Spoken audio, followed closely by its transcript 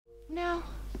No.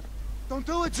 Don't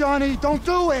do it, Johnny! Don't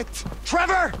do it!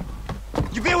 Trevor!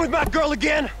 You been with my girl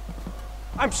again?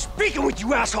 I'm speaking with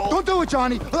you, asshole! Don't do it,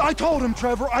 Johnny! I told him,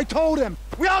 Trevor, I told him!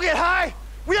 We all get high!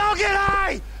 We all get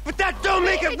high! But that don't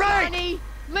make it right! Johnny!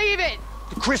 Leave it!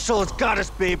 The crystal has got us,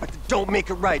 babe, but it don't make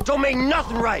it right. Don't make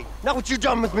nothing right! Not what you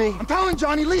done with me. I'm telling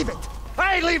Johnny, leave it!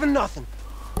 I ain't leaving nothing!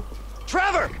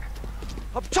 Trevor!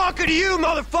 I'm talking to you,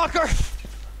 motherfucker!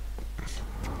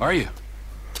 Are you?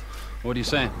 What are you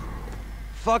saying?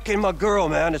 Fucking my girl,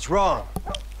 man, it's wrong.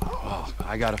 Well,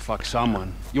 I gotta fuck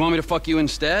someone. You want me to fuck you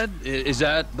instead? Is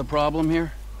that the problem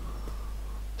here?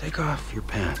 Take off your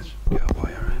pants,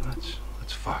 cowboy, all right? Let's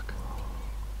fuck.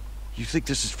 You think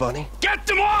this is funny? Get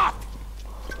them off!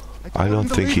 I don't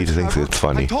think he thinks Trevor. it's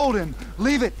funny. I told him,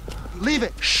 leave it! Leave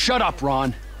it! Shut up,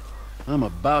 Ron. I'm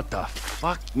about to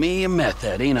fuck me a meth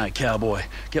head, ain't I, cowboy?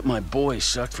 Get my boy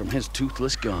sucked from his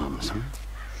toothless gums, huh?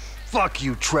 Fuck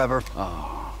you, Trevor.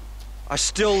 Oh. I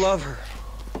still love her.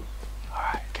 All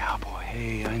right, cowboy.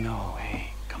 Hey, I know.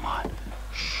 Hey, come on.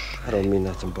 I don't mean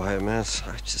nothing by it, man.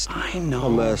 I know.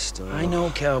 I'm messed up. I know,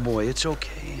 cowboy. It's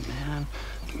okay, man.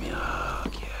 Give me a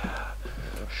hug, yeah.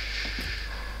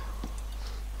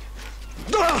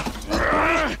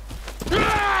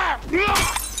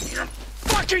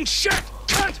 Fucking shit!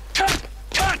 Cut!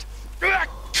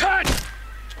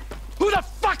 Who the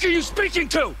fuck are you speaking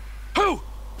to? Who?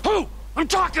 I'm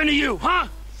talking to you, huh?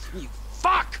 You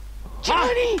fuck!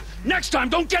 Johnny! Huh? Next time,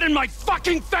 don't get in my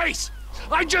fucking face!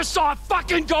 I just saw a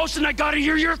fucking ghost and I gotta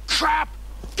hear your crap!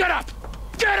 Get up!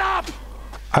 Get up!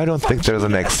 I don't think there's a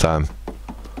next time.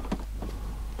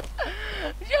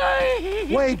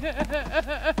 Johnny! Wait!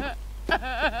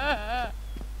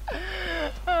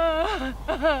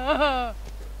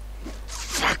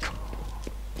 Fuck!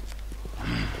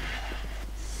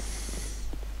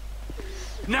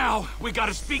 Now, we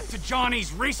gotta speak to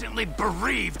Johnny's recently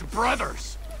bereaved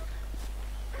brothers.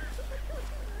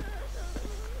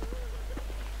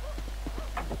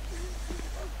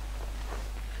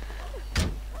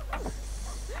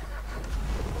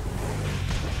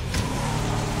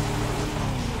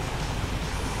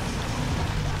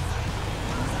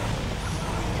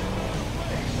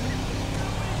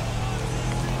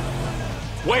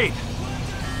 Wait!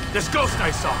 This ghost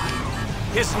I saw.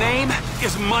 His name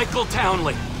is Michael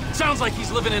Townley. Sounds like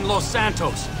he's living in Los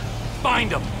Santos. Find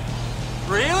him.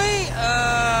 Really?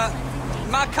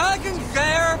 My cousin's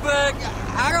there, but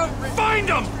I don't... Find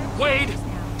him! Wade!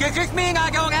 Does this mean I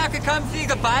don't have to come see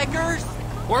the bikers?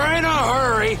 We're in a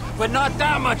hurry, but not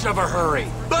that much of a hurry.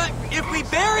 But if we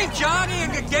bury Johnny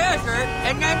in the desert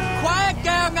and then quiet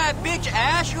down that bitch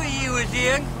Ashley he was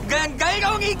in, then they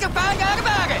don't need to find out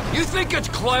about it. You think it's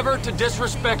clever to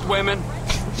disrespect women?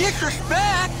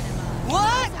 Disrespect?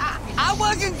 What? I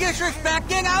wasn't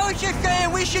disrespecting. I was just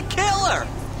saying we should kill her.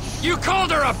 You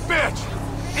called her a bitch!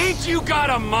 Ain't you got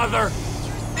a mother?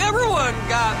 Everyone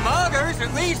got mothers,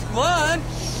 at least one.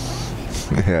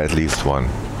 Yeah, at least one.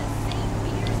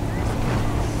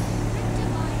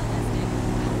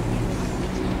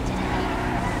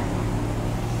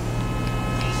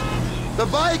 The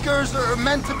bikers are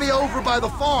meant to be over by the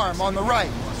farm on the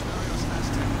right.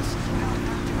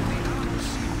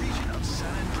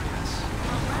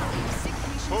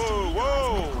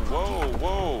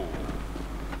 Whoa.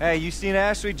 Hey, you seen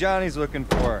Ashley? Johnny's looking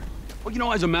for her. Well, you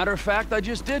know, as a matter of fact, I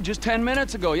just did, just 10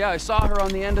 minutes ago. Yeah, I saw her on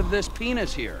the end of this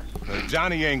penis here.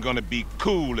 Johnny ain't gonna be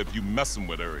cool if you messing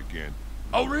with her again.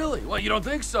 Oh, really? Well, you don't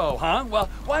think so, huh? Well,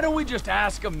 why don't we just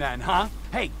ask him then, huh?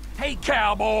 Hey,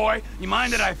 cowboy, you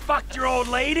mind that I fucked your old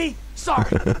lady? Sorry.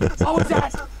 What was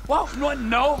that? What?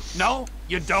 No,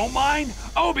 you don't mind?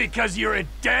 Oh, because you're a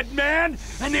dead man?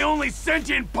 And the only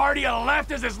sentient part you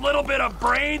left is this little bit of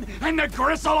brain and the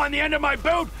gristle on the end of my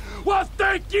boot? Well,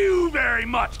 thank you very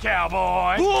much,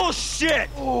 cowboy. Bullshit!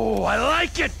 Oh, I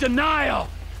like it, denial.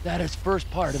 That is first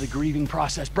part of the grieving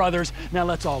process, brothers. Now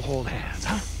let's all hold hands,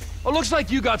 huh? Well, looks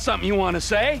like you got something you want to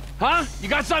say, huh? You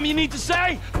got something you need to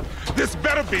say? This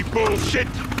better be bullshit.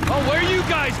 Oh, where you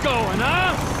guys going,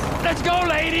 huh? Let's go,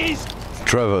 ladies!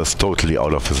 Trevor is totally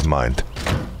out of his mind.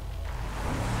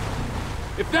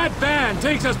 If that van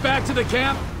takes us back to the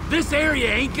camp, this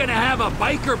area ain't gonna have a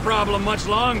biker problem much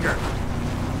longer.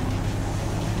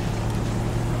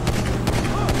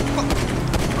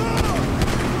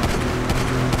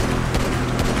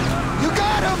 You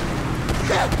got him!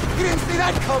 Yeah, you didn't see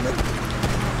that coming.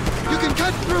 You can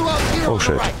cut through up here on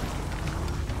the right.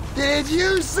 Did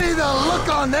you see the look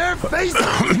on their faces?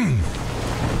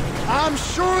 I'm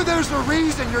sure there's a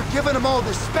reason you're giving them all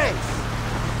this space.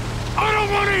 I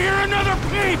don't want to hear another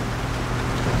peep!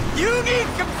 You need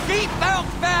some seat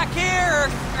belts back here,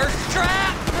 or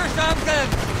straps or something.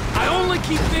 I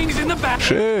keep things in the back.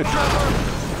 Shit.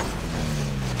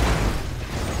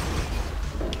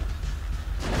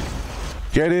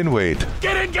 Get in, Wade.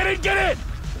 Get in, get in, get in!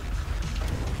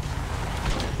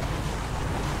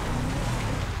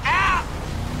 Ah!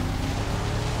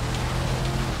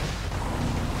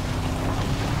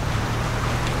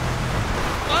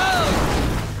 Whoa!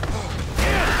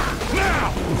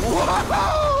 Now!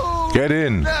 Whoa! Get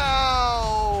in.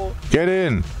 No! Get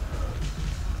in.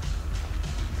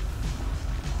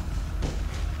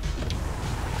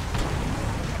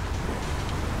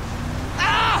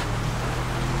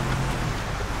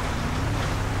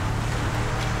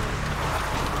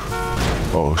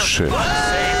 Oh shit.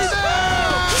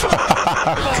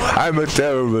 I'm a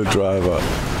terrible driver.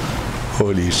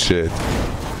 Holy shit.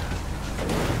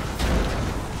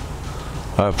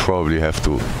 I probably have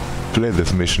to play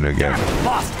this mission again.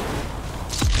 Lost.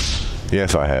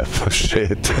 Yes, I have.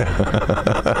 Shit.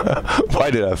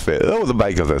 Why did I fail? Oh, the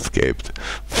bikers escaped.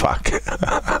 Fuck.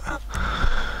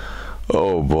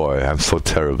 Oh boy, I'm so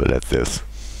terrible at this.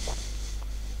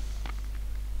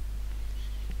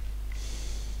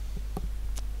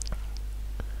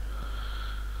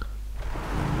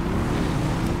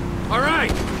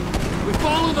 Alright, we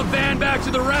follow the van back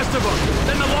to the rest of them.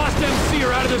 Then the Lost MC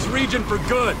are out of this region for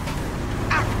good.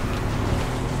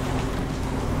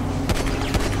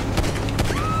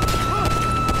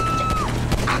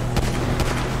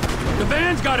 The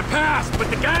van's gotta pass, but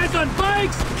the guys on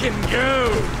bikes can go.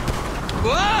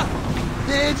 Whoa!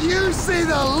 Did you see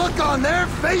the look on their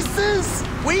faces?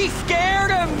 We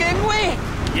scared them, didn't we?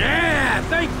 Yeah,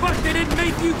 thank fuck they didn't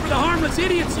make you for the harmless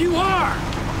idiots you are.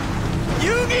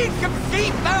 You need some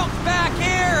seat belts back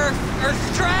here, or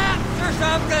straps or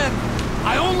something.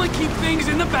 I only keep things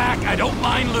in the back I don't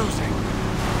mind losing.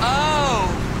 Oh.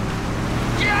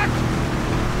 Jack!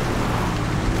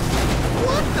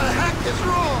 What the heck is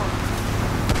wrong?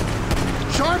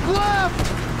 Sharp left!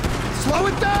 Slow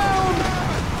it down!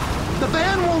 The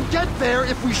van won't get there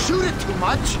if we shoot it too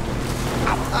much.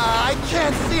 I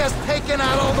can't see us taking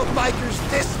out all the bikers'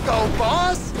 disco,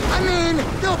 boss. I mean,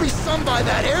 there'll be some by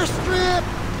that airstrip,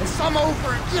 and some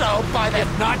over, you know, by that...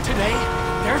 If not today,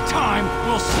 their time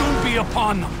will soon be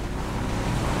upon them.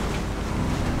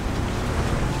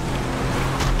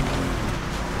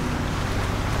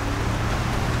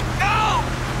 No!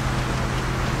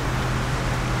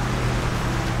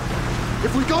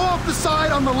 If we go off the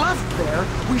side on the left there,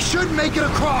 we should make it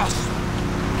across.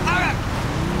 All right.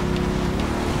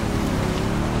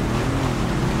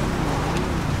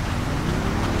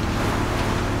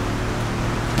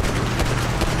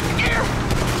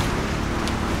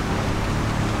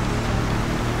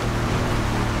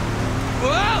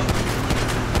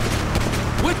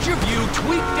 Which of you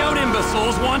tweaked out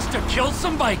imbeciles wants to kill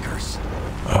some bikers?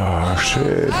 Oh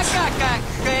shit. I got that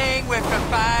thing with the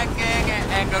biking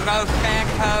and the Los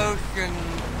Santos and...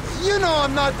 You know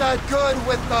I'm not that good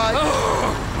with the...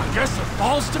 Oh, I guess it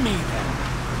falls to me then.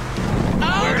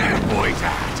 Where are you boys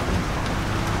at?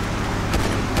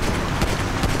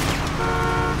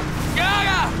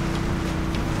 Gaga!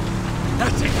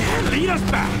 That's it, man. Lead us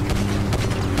back.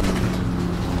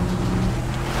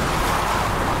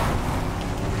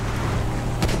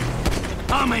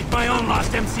 I'll make my own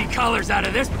Lost MC collars out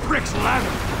of this prick's leather.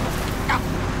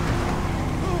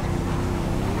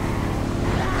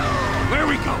 Where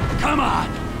we go? Come on.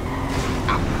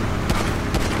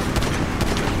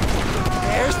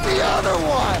 There's the other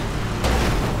one!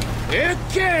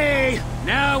 Okay.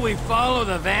 Now we follow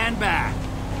the van back.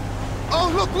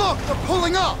 Oh, look, they're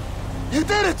pulling up! You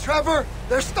did it, Trevor!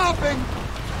 They're stopping!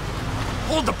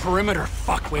 Hold the perimeter,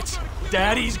 fuckwits.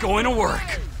 Daddy's going to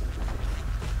work.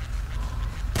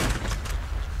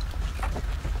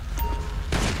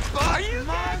 Are you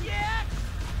dead yet?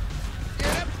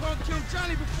 Yeah, that punk killed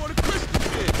Johnny before the Christians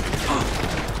did.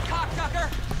 Cocksucker!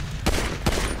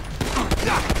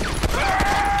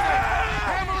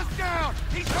 Hammer's down!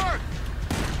 He's hurt!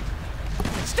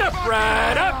 Step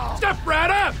right up! Step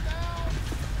right up!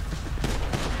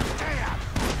 Damn!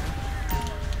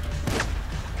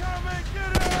 Come and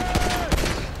get it!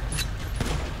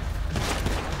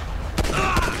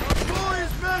 The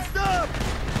boy's messed up!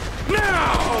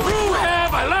 Now, who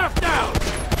have I left out?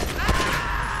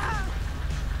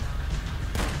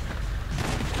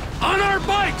 On our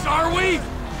bikes, are we?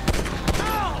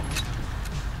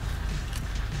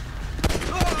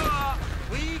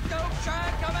 We don't try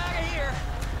and come out of here.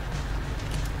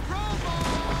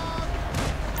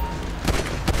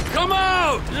 Come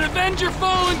out and avenge your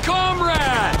fallen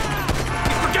comrade!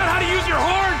 You forget how to use your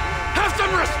horn? Have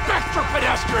some respect for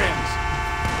pedestrians!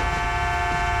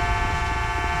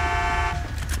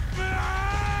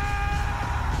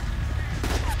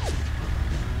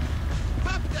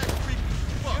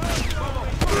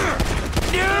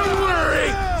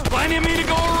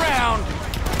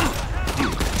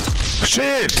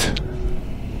 Shit!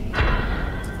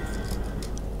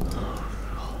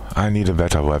 I need a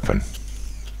better weapon.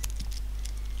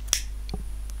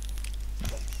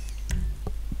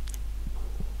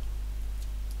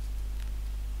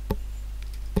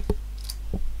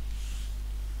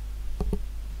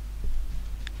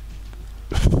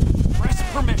 Press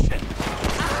permission.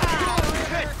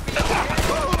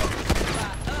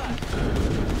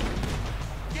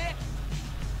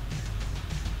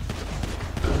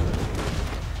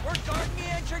 We're starting the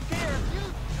entrance here. You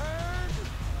turn.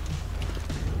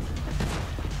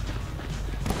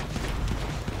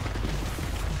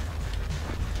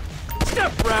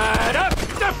 Step right up!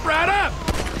 Step right up!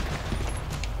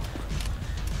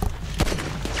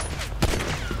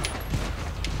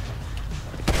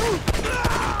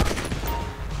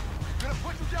 Gonna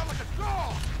put you down like a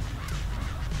dog!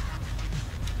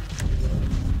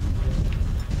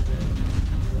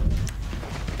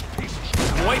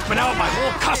 I'm wiping out my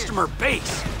whole customer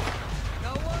base. No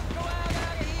one go out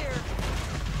of here.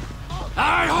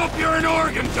 I hope you're an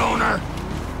organ donor.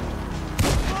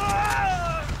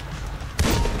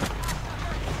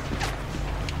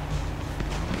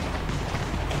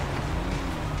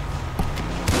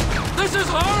 This is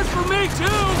hard for me,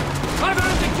 too! I've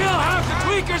had to kill half the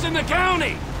tweakers in the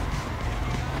county!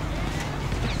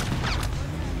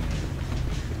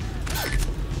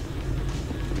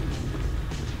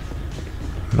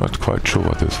 Not quite sure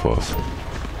what this was.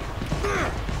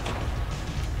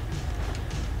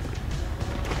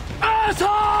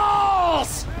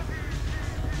 Assholes!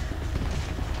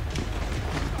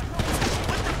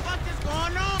 What the fuck is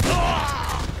going on?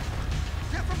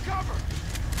 Get from cover!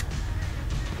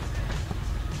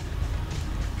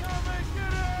 Come and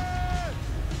get it!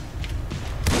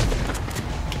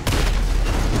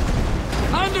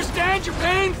 I understand your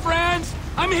pain, friends!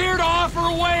 I'm here to offer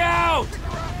a way out!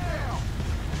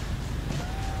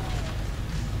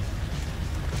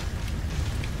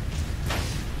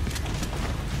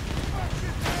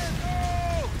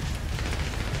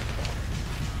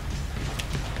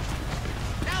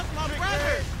 Now's my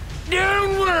brother!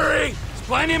 Don't worry! There's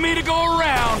plenty of me to go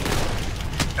around.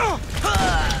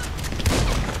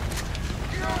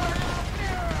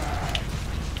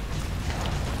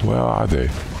 Where are they?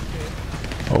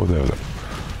 Oh, there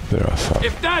are some.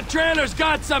 If that trailer's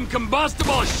got some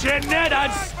combustible shit in it,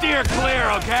 I'd steer clear,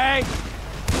 okay?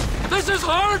 This is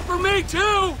hard for me,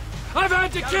 too! I've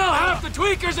had to kill half the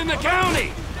tweakers in the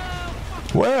county!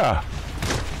 Where?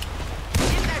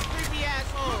 Get that creepy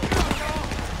asshole!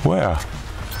 Where?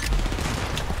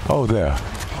 Oh, there.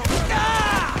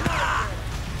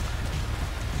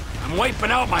 I'm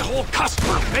wiping out my whole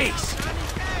customer base!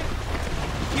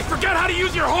 You forget how to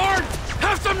use your horn?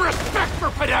 Have some respect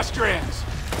for pedestrians!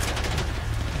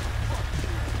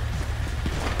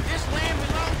 This land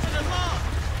belongs to the law!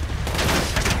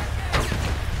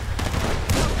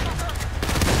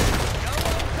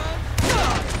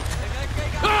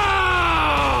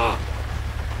 Ah!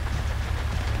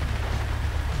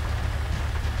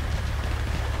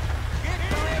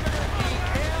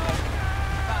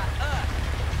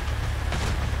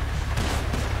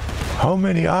 How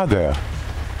many are there?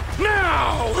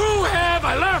 Now, who have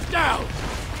I left out?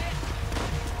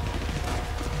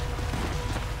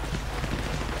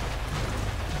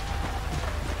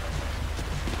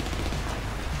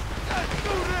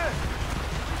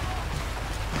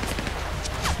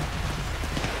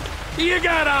 You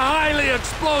got a highly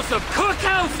explosive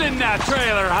cookhouse in that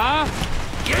trailer, huh?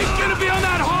 You ain't gonna be on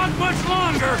that hog much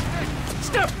longer.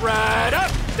 Step right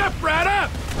up, step right up.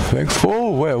 Thanks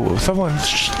for where someone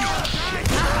shoot!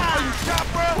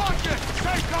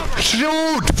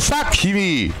 Fuck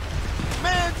me!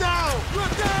 Man down!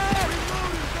 Look out!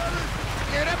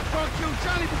 Yeah, that punk killed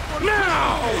Johnny before the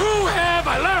Now, who have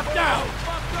I left out?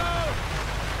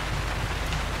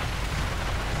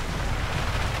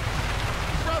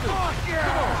 Fuck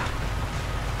yeah!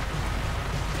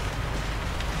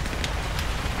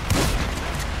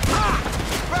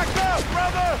 Back up,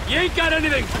 brother! You ain't got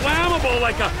anything flammable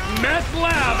like a meth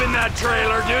lab in that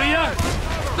trailer, do ya?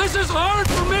 This is hard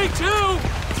for me, too!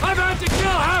 I've had to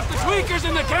kill half the tweakers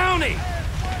in the county!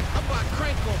 I'm about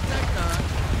crank off that guy.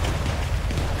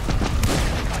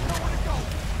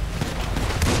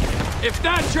 If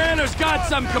that trailer's got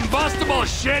some combustible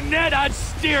shit in it, I'd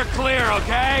steer clear,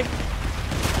 okay?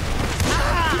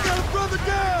 You got a brother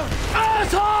down!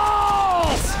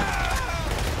 Assholes!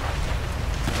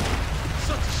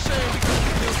 Such a shame we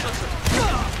couldn't kill such a...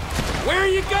 Where are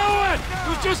you going? It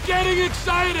was just getting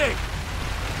exciting!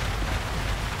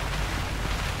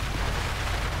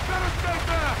 Better stay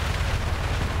back!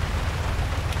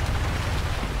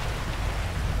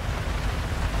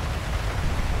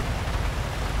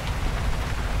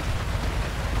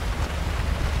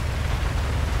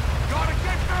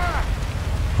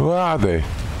 Where are they?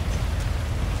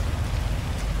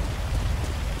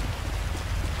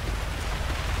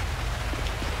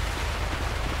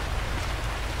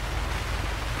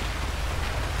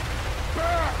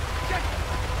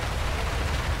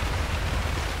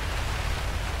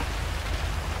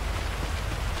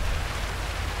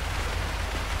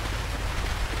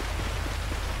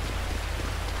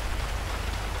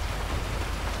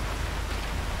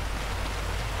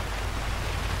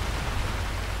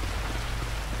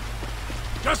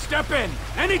 Just step in,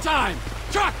 anytime!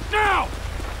 Truck, now!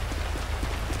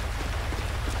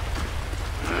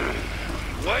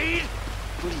 Wade?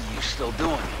 What are you still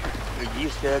doing here? You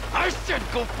said... I said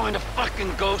go find a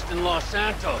fucking ghost in Los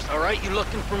Santos, alright? You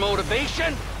looking for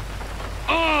motivation?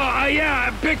 Oh,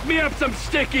 yeah, pick me up some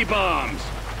sticky bombs!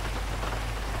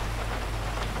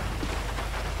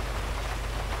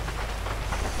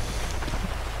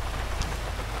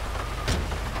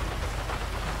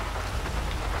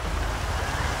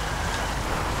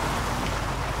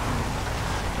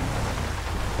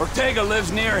 Ortega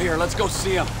lives near here. Let's go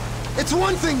see him. It's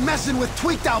one thing messing with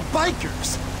tweaked out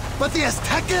bikers, but the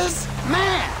Aztecas?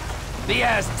 Man! The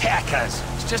Aztecas.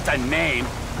 It's just a name.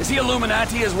 Is he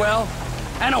Illuminati as well?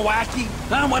 Anunnaki?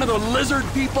 One of the lizard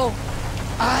people?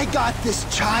 I got this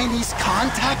Chinese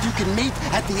contact you can meet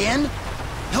at the inn.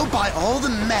 He'll buy all the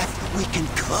meth we can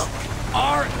cook.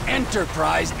 Our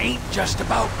enterprise ain't just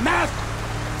about meth.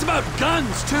 It's about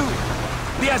guns, too.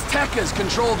 The Aztecas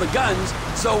control the guns,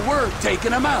 so we're taking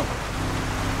them out.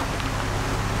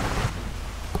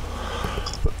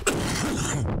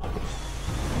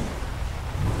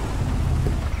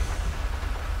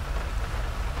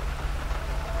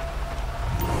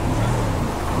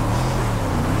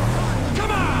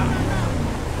 Come on!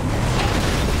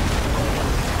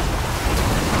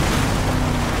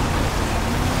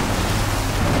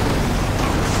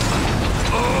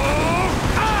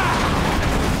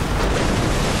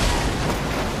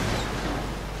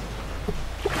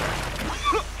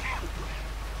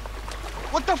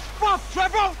 What the fuck,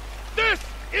 Trevor? This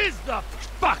is the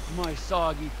fuck, my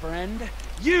soggy friend.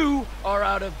 You are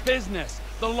out of business.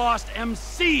 The Lost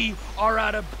MC are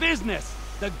out of business.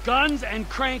 The guns and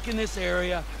crank in this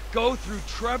area go through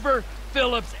Trevor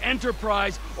Phillips'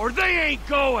 enterprise, or they ain't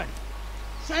going.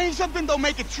 Saying something don't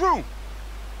make it true.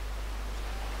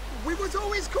 We was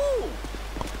always cool.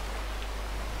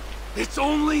 It's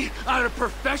only out of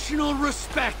professional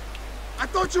respect. I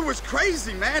thought you was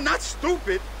crazy, man, not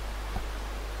stupid.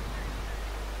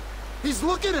 He's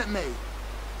looking at me.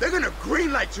 They're gonna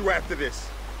greenlight you after this.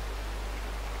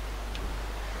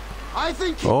 I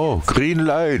think Oh, green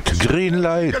light, green You're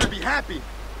light. gonna be happy.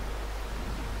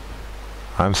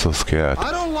 I'm so scared.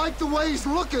 I don't like the way he's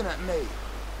looking at me.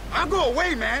 I'll go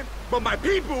away, man, but my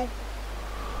people,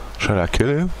 Shall I kill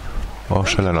him? Or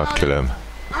shall I not kill him?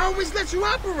 I always let you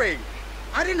operate.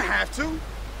 I didn't have to.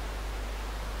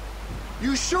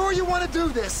 You sure you want to do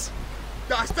this?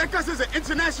 The Aztecas is an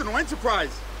international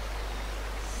enterprise.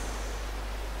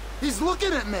 He's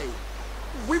looking at me.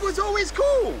 We was always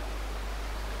cool.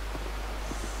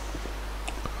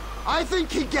 I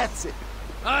think he gets it.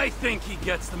 I think he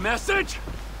gets the message.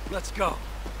 Let's go.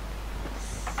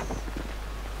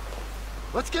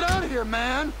 Let's get out of here,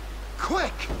 man.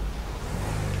 Quick.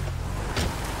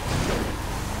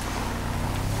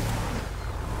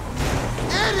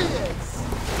 Idiots!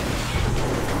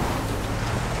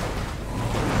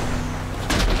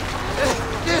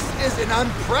 This is an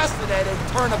unprecedented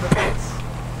turn of events.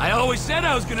 I always said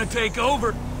I was gonna take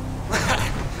over.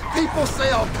 People say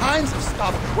all kinds of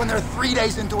stuff when they're 3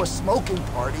 days into a smoking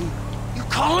party. You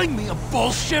calling me a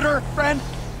bullshitter, friend?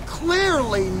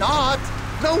 Clearly not.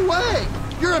 No way.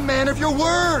 You're a man of your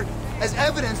word, as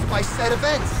evidenced by said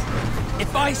events.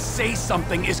 If I say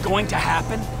something is going to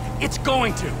happen, it's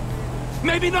going to.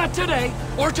 Maybe not today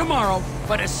or tomorrow,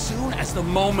 but as soon as the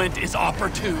moment is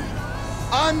opportune.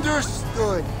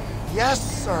 Understood.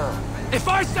 Yes, sir. If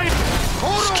I say...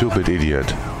 Hold on. Stupid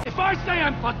idiot. If I say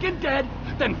I'm fucking dead,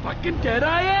 then fucking dead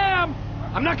I am.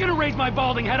 I'm not gonna raise my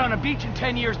balding head on a beach in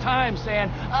 10 years' time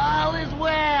saying, all is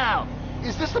well.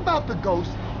 Is this about the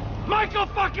ghost? Michael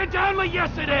fucking Downley,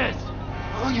 yes it is.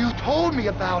 Oh, you told me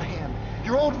about him.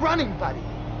 Your old running buddy.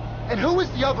 And who was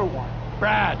the other one?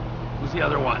 Brad was the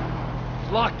other one.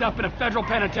 He's locked up in a federal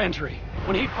penitentiary.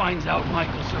 When he finds out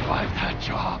Michael survived that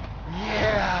job.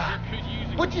 Yeah.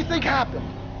 What do you think happened?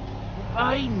 If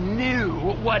I knew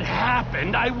what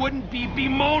happened, I wouldn't be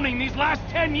bemoaning these last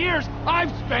 10 years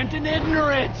I've spent in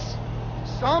ignorance.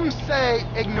 Some say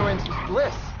ignorance is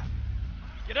bliss.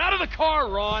 Get out of the car,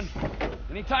 Ron.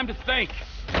 Any time to think.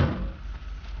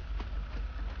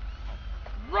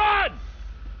 Run!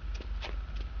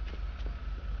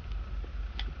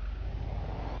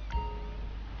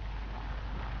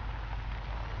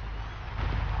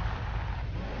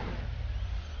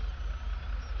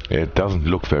 It doesn't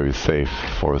look very safe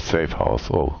for a safe house.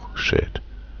 Oh, shit.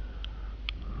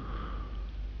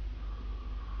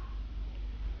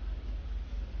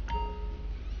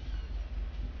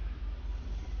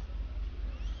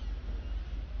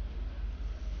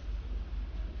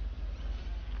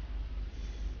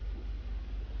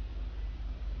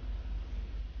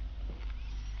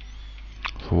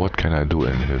 So what can I do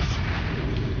in his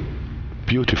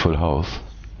beautiful house?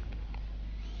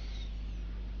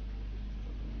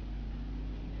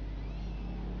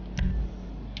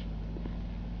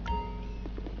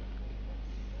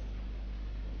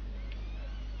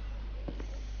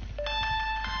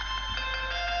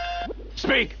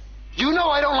 Speak! You know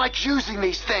I don't like using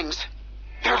these things.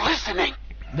 They're listening.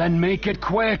 Then make it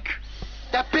quick.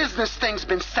 That business thing's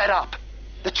been set up.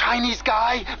 The Chinese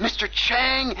guy, Mr.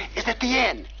 Chang, is at the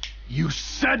inn. You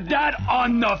said that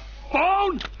on the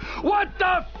phone? What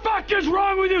the fuck is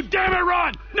wrong with you, damn it,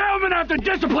 Ron? Now I'm gonna have to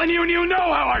discipline you, and you know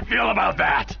how I feel about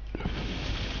that.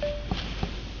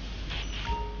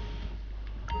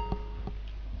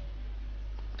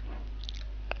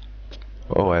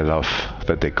 Oh, I love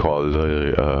that they call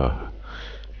the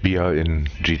beer in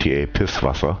GTA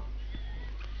Pisswasser.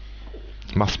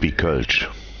 Must be Kölsch.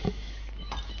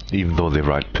 Even though they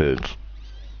write pills.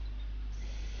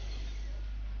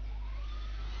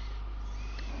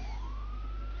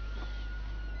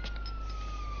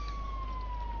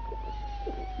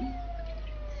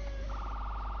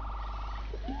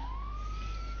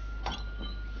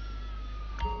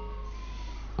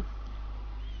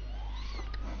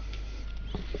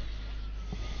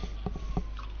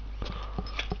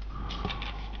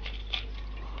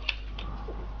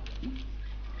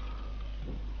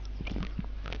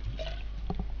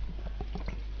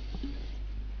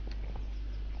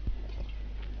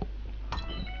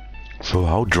 So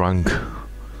how drunk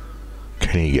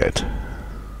can he get?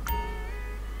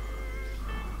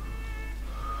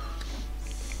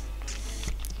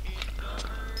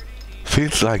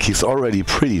 Feels like he's already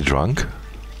pretty drunk.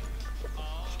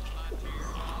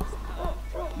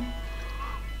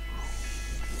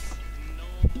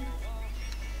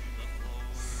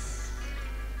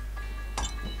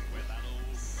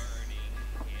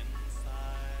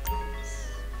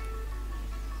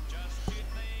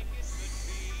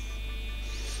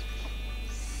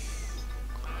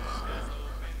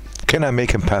 Can I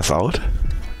make him pass out?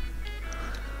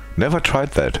 Never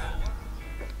tried that.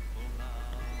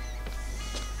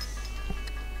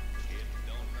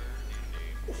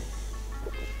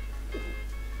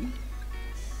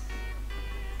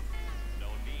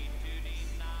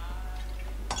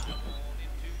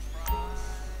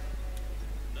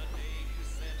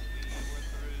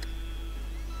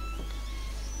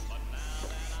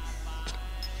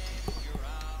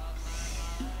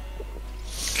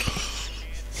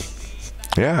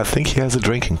 Yeah, I think he has a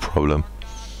drinking problem.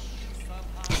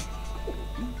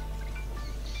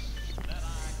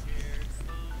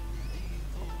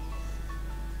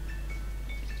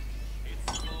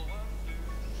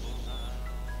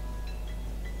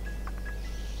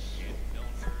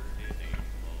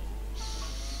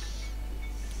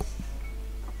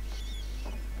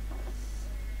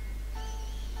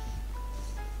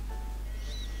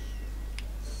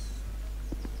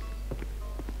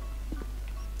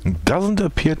 Doesn't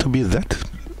appear to be that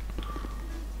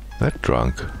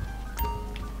drunk.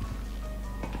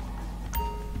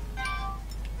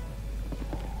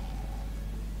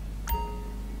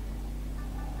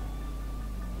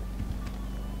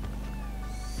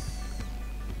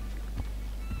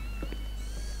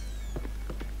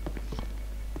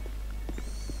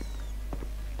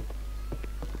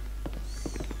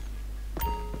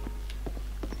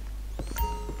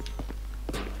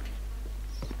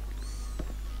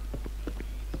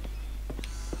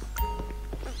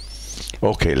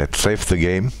 Okay, let's save the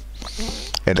game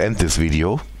and end this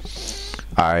video.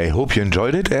 I hope you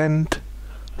enjoyed it and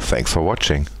thanks for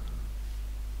watching.